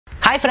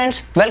Hi friends,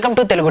 welcome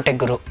to Telugu Tech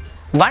Guru.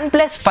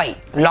 Oneplus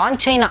 5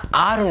 launch అయిన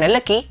 6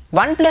 నెలలకి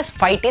Oneplus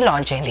 5T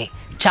launch అయింది.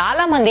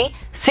 చాలా మంది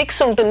 6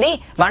 ఉంటుంది,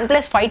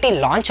 Oneplus 5T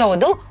లాంచ్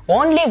అవ్వదు,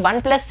 ఓన్లీ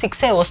Oneplus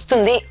 6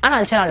 వస్తుంది అని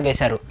అంచనాలు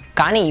వేశారు.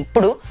 కానీ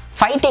ఇప్పుడు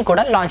 5T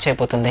కూడా లాంచ్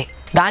అయిపోతుంది.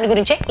 దాని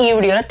గురించే ఈ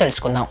వీడియోలో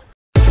తెలుసుకుందాం.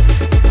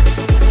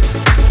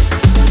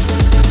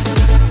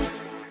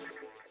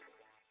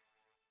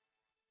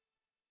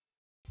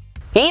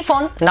 ఈ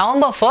phone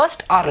November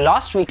 1st are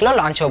last week లో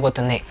లాంచ్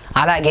అవబోతుంది.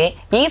 అలాగే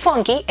ఈ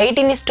ఫోన్ కి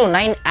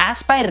 18:9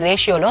 ఆస్పైర్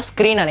రేషియోలో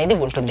స్క్రీన్ అనేది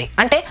ఉంటుంది.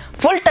 అంటే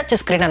ఫుల్ టచ్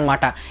స్క్రీన్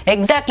అన్నమాట.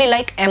 ఎగ్జాక్ట్లీ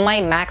లైక్ MI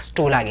Max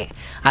 2 లాగే.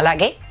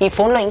 అలాగే ఈ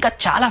ఫోన్ లో ఇంకా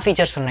చాలా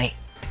ఫీచర్స్ ఉన్నాయి.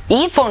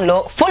 ఈ ఫోన్ లో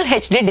ఫుల్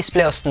HD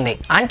డిస్ప్లే వస్తుంది.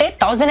 అంటే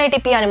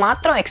 1080p అని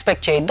మాత్రం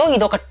ఎక్స్పెక్ట్ చేయొద్దు,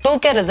 ఇది ఒక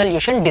 2K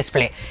resolution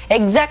display,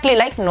 exactly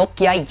like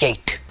Nokia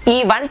 8. ఈ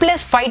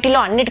Oneplus 5T లో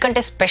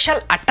అన్నిటికంటే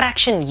స్పెషల్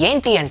అట్రాక్షన్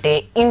ఏంటి అంటే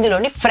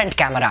ఇందులోని ఫ్రంట్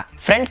కెమెరా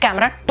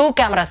 2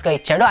 కెమెరాస్ గా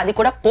ఇచ్చాడు. అది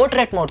కూడా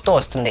పోర్ట్రేట్ మోడ్ తో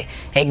వస్తుంది.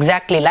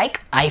 Exactly like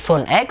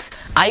iPhone X,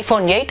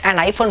 iPhone 8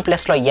 and iPhone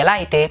Plus లో ఎలా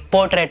అయితే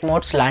పోర్ట్రేట్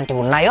మోడ్స్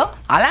లాంటివి ఉన్నాయో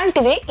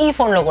అలాంటివే ఈ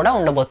ఫోన్ లో కూడా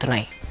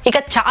ఉండబోతున్నాయి. ఇక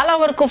చాలా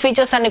వరకు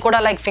ఫీచర్స్ అన్ని కూడా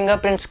like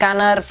finger print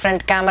scanner,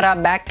 front camera,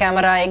 back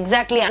camera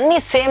exactly అన్ని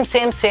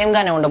సేమ్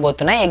గానే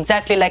ఉండబోతున్నాయి.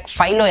 ఎగ్జాక్ట్లీ లైక్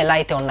 5 లో ఎలా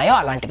అయితే ఉన్నాయో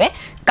అలాంటివే.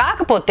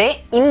 కాకపోతే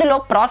ఇందులో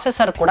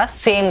ప్రాసెసర్ కూడా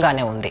సేమ్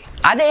గానే ఉంది.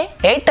 అదే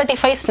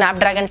 835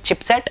 స్నాప్డ్రాగన్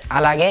చిప్ సెట్,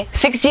 అలాగే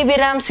 6GB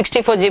RAM,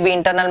 64GB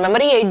internal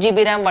memory,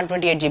 8GB RAM,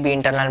 128GB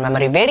internal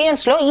memory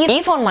variants లో ఈ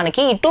ఫోన్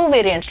మనకి ఈ 2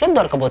 వేరియంట్స్ లో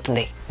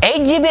దొరకబోతుంది.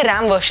 8GB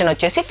RAM వర్షన్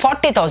వచ్చేసి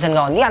 40,000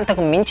 గా ఉంది.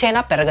 అంతకు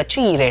మించైనా పెరగచ్చు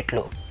ఈ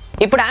రేట్లు.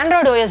 ఇప్పుడు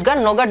ఆండ్రాయిడ్ OS గా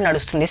నోగడ్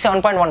నడుస్తుంది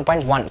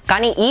 7.1.1.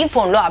 కానీ ఈ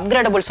ఫోన్ లో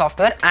అప్గ్రేడబుల్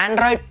సాఫ్ట్వేర్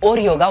ఆండ్రాయిడ్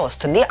ఓరియోగా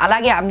వస్తుంది.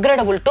 అలాగే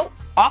అప్గ్రేడబుల్ టు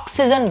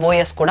ఆక్సిజన్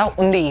OS కూడా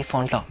ఉంది ఈ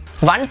ఫోన్ లో.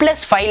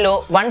 Oneplus 5 లో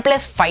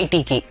Oneplus 5T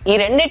కి ఈ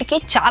రెండిటికి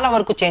చాలా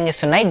వరకు చేంజెస్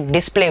ఉన్నాయి.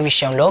 డిస్ప్లే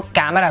విషయంలో,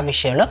 కెమెరా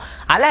విషయంలో,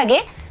 అలాగే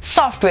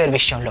సాఫ్ట్వేర్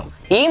విషయంలో.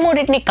 ఈ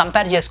మూడింటిని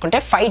కంపేర్ చేసుకుంటే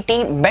 5T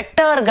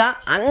బెటర్ గా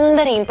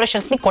అందరి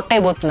ఇంప్రెషన్స్ ని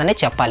కొట్టైపోతుందనే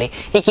చెప్పాలి.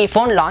 ఇక ఈ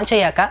ఫోన్ లాంచ్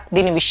అయ్యాక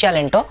దీని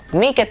విషయాలేంటో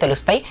మీకే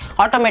తెలుస్తాయి.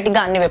 ఆటోమేటిక్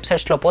గా అన్ని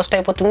వెబ్సైట్స్ లో పోస్ట్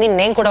అయిపోతుంది.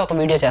 నేను కూడా ఒక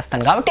వీడియో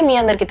చేస్తాను కాబట్టి మీ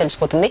అందరికీ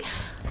తెలిసిపోతుంది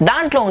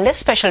దాంట్లో ఉండే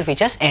స్పెషల్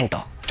ఫీచర్స్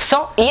ఏంటో. సో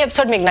ఈ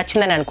ఎపిసోడ్ మీకు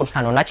నచ్చిందని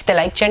అనుకుంటున్నాను. నచ్చితే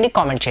లైక్ చేయండి,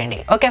 కామెంట్ చేయండి.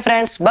 Okay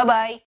friends,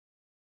 bye.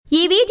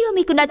 ఈ వీడియో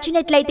మీకు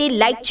నచ్చినట్లయితే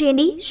లైక్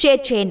చేయండి,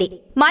 షేర్ చేయండి.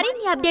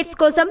 మరిన్ని అప్డేట్స్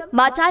కోసం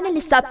మా ఛానల్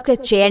ని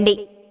సబ్స్క్రైబ్ చేయండి.